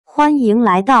欢迎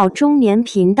来到中年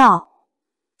频道，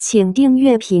请订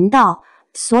阅频道，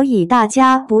所以大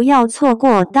家不要错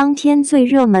过当天最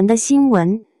热门的新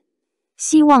闻。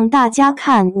希望大家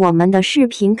看我们的视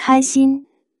频开心。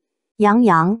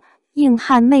yangyang，硬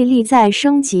汉魅力再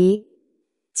升级，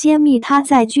揭秘他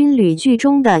在军旅剧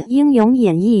中的英勇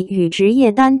演绎与职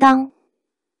业担当。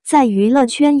在娱乐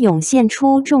圈涌现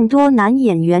出众多男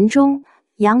演员中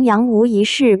，yangyang无疑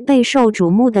是备受瞩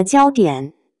目的焦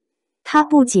点。他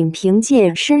不仅凭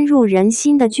借深入人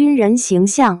心的军人形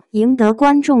象赢得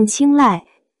观众青睐，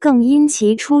更因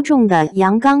其出众的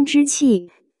阳刚之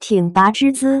气、挺拔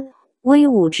之姿、威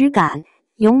武之感、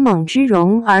勇猛之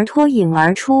容而脱颖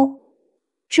而出。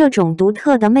这种独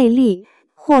特的魅力，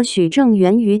或许正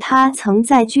源于他曾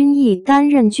在军艺担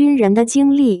任军人的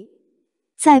经历。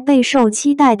在备受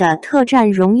期待的《特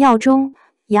战荣耀》中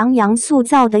，yangyang塑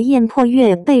造的燕破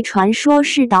月被传说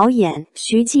是导演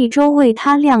徐纪周为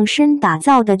他量身打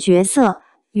造的角色，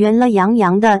圆了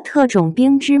yangyang的特种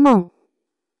兵之梦。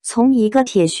从一个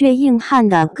铁血硬汉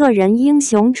的个人英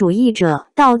雄主义者，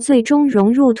到最终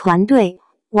融入团队，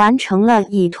完成了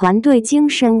以团队精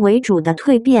神为主的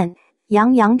蜕变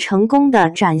，yangyang成功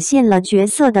地展现了角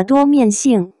色的多面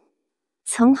性。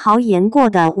曾豪言过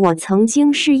的"我曾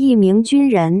经是一名军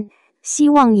人，希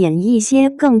望演绎些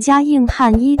更加硬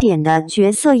汉一点的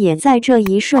角色"也在这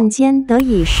一瞬间得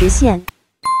以实现。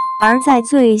而在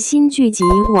最新剧集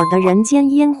《我的人间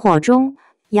烟火》中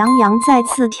，yangyang再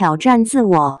次挑战自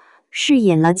我，饰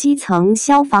演了基层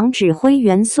消防指挥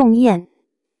员宋燕。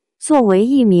作为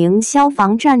一名消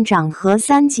防站长和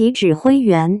3级指挥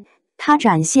员，他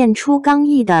展现出刚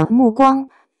毅的目光、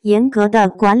严格的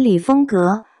管理风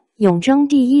格、勇争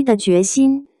第一的决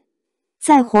心。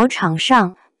在火场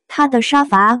上，他的杀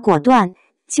伐果断，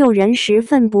救人时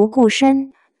奋不顾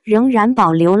身，仍然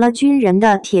保留了军人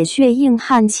的铁血硬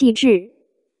汉气质。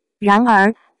然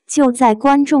而，就在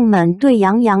观众们对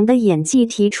yangyang的演技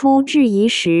提出质疑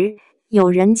时，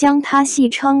有人将他戏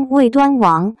称“未端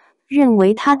王”，认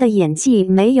为他的演技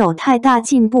没有太大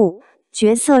进步，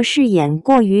角色饰演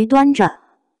过于端着。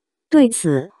对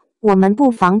此，我们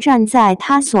不妨站在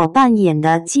他所扮演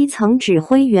的基层指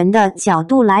挥员的角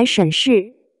度来审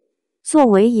视。作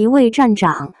为一位站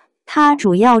长，他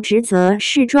主要职责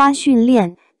是抓训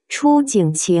练、出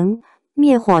警情、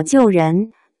灭火救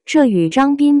人，这与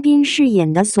张彬彬饰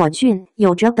演的索俊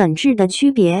有着本质的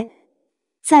区别。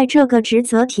在这个职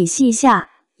责体系下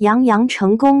，yangyang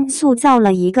成功塑造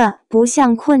了一个不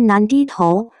向困难低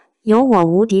头、有我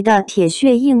无敌的铁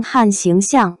血硬汉形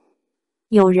象。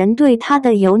有人对他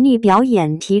的油腻表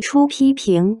演提出批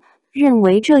评，认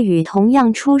为这与同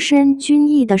样出身军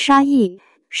艺的沙溢、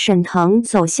沈腾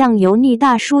走向油腻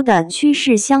大叔的趋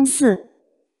势相似。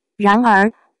然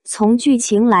而，从剧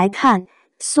情来看，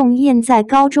宋燕在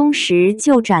高中时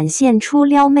就展现出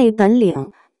撩妹本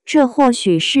领，这或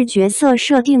许是角色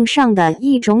设定上的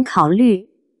一种考虑。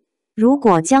如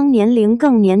果将年龄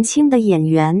更年轻的演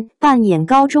员扮演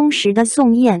高中时的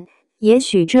宋燕，也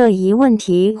许这一问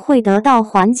题会得到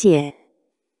缓解。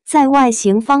在外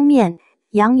形方面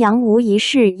，yangyang无疑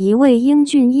是一位英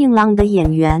俊硬朗的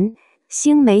演员，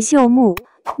星眉秀目，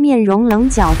面容棱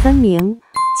角分明，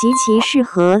极其适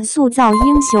合塑造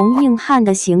英雄硬汉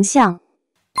的形象。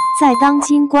在当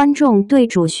今观众对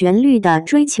主旋律的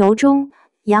追求中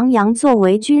，yangyang作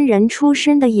为军人出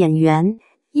身的演员，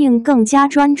应更加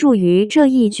专注于这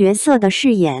一角色的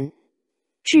饰演。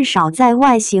至少在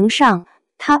外形上，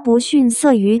他不逊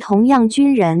色于同样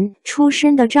军人出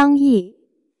身的张译。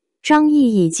张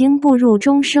译已经步入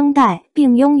中生代，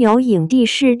并拥有影帝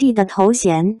视帝的头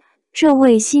衔，这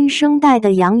为新生代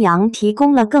的yangyang提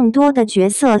供了更多的角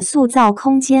色塑造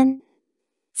空间。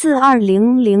自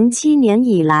2007年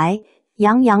以来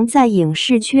，yangyang在影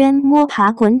视圈摸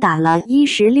爬滚打了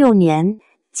16年，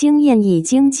经验已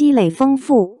经积累丰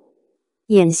富。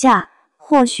眼下，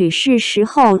或许是时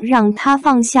候让他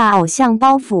放下偶像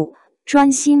包袱，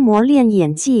专心磨练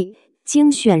演技，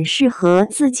精选适合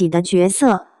自己的角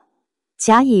色。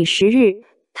假以时日，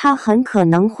他很可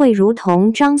能会如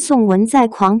同张颂文在《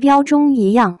狂飙》中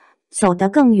一样，走得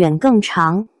更远更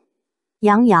长。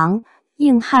yangyang，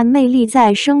硬汉魅力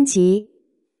再升级。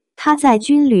他在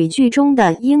军旅剧中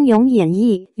的英勇演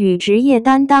绎与职业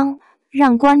担当，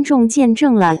让观众见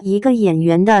证了一个演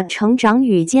员的成长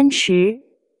与坚持。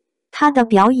他的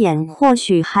表演或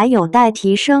许还有待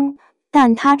提升，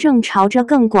但他正朝着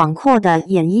更广阔的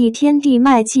演艺天地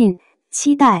迈进，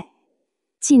期待。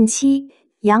近期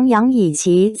yangyang以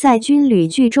其在军旅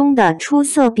剧中的出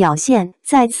色表现，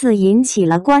再次引起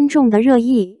了观众的热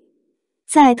议。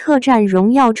在《特战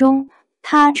荣耀》中，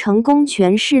他成功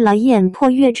诠释了燕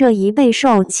破月这一备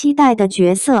受期待的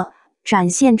角色，展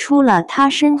现出了他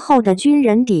深厚的军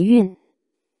人底蕴。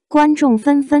观众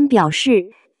纷纷表示，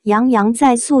杨洋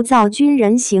在塑造军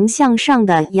人形象上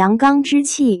的阳刚之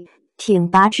气、挺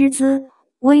拔之姿、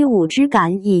威武之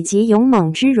感以及勇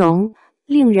猛之容，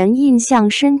令人印象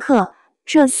深刻。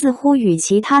这似乎与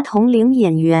其他同龄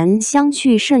演员相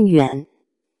去甚远。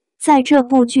在这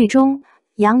部剧中，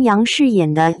杨洋饰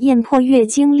演的燕破月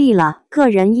经历了个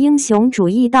人英雄主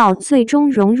义到最终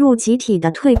融入集体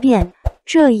的蜕变，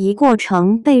这一过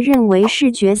程被认为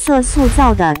是角色塑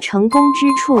造的成功之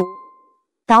处。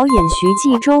导演徐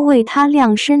纪周为他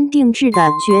量身定制的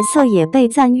角色也被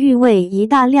赞誉为一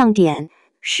大亮点，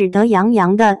使得杨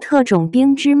洋的特种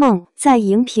兵之梦在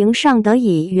荧屏上得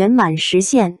以圆满实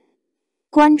现。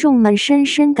观众们深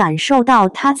深感受到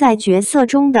他在角色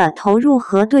中的投入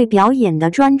和对表演的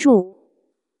专注。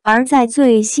而在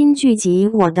最新剧集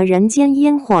《我的人间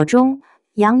烟火》中，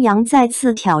杨洋再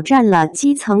次挑战了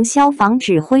基层消防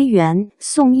指挥员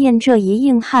宋燕这一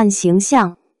硬汉形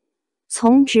象。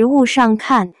从职务上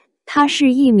看，他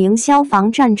是一名消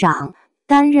防站长，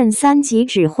担任3级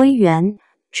指挥员，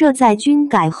这在军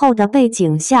改后的背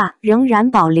景下仍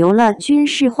然保留了军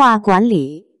事化管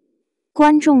理。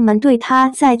观众们对他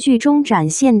在剧中展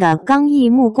现的刚毅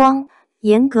目光、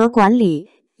严格管理、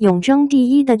勇争第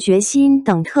一的决心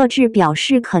等特质表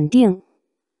示肯定。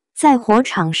在火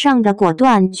场上的果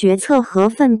断决策和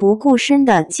奋不顾身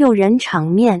的救人场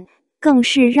面，更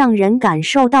是让人感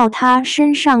受到他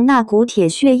身上那股铁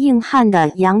血硬汉的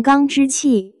阳刚之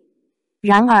气。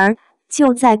然而，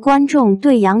就在观众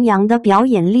对杨洋的表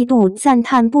演力度赞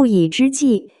叹不已之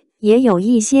际，也有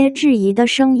一些质疑的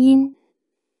声音。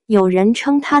有人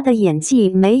称他的演技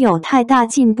没有太大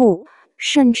进步，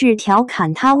甚至调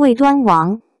侃他未端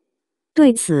王。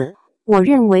对此，我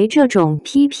认为这种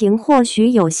批评或许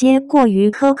有些过于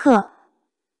苛刻。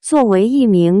作为一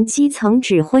名基层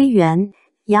指挥员，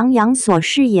杨洋所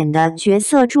饰演的角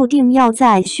色注定要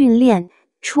在训练、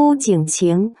出警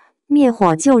情、灭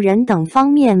火救人等方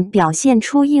面表现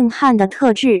出硬汉的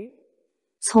特质。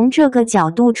从这个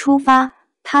角度出发，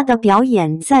他的表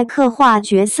演在刻画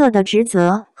角色的职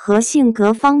责和性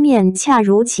格方面恰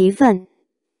如其分。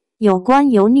有关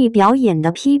油腻表演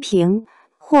的批评，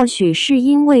或许是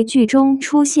因为剧中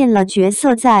出现了角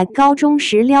色在高中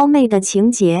时撩妹的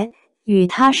情节，与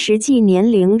他实际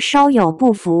年龄稍有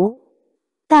不符。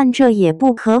但这也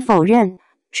不可否认，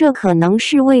这可能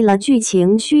是为了剧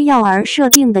情需要而设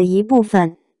定的一部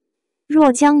分。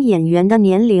若将演员的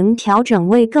年龄调整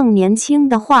为更年轻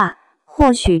的话，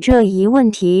或许这一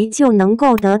问题就能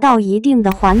够得到一定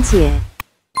的缓解。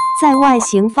在外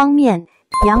形方面，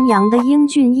杨洋的英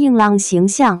俊硬朗形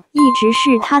象一直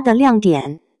是他的亮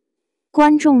点。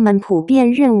观众们普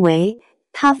遍认为，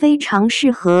他非常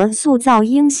适合塑造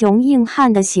英雄硬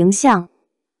汉的形象。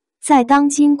在当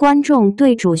今观众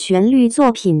对主旋律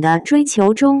作品的追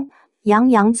求中，杨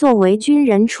洋作为军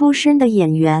人出身的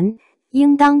演员，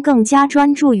应当更加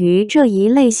专注于这一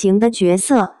类型的角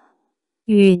色。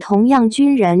与同样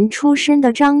军人出身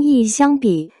的张译相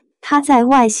比，他在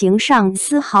外形上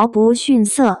丝毫不逊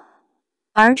色。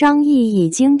而张译已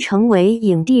经成为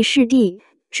影帝视帝，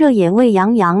这也为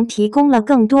杨洋提供了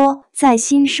更多在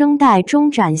新生代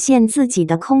中展现自己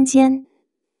的空间。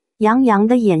杨洋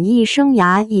的演艺生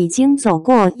涯已经走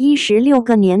过16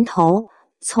个年头，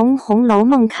从《红楼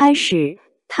梦》开始，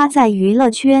他在娱乐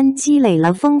圈积累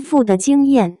了丰富的经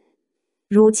验。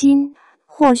如今，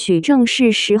或许正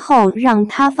是时候让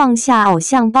他放下偶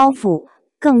像包袱，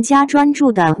更加专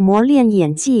注地磨练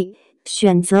演技，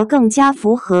选择更加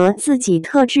符合自己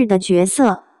特质的角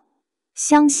色。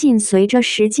相信随着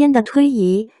时间的推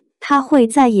移，他会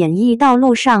在演艺道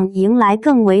路上迎来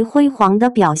更为辉煌的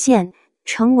表现，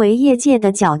成为业界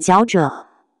的佼佼者。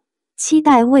期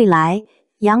待未来，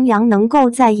杨洋能够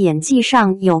在演技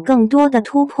上有更多的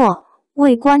突破，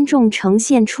为观众呈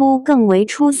现出更为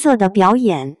出色的表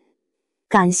演。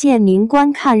感谢您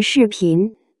观看视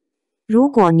频。如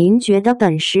果您觉得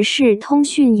本时事通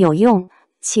讯有用，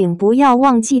请不要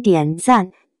忘记点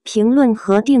赞、评论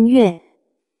和订阅。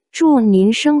祝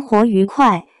您生活愉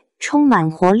快，充满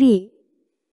活力。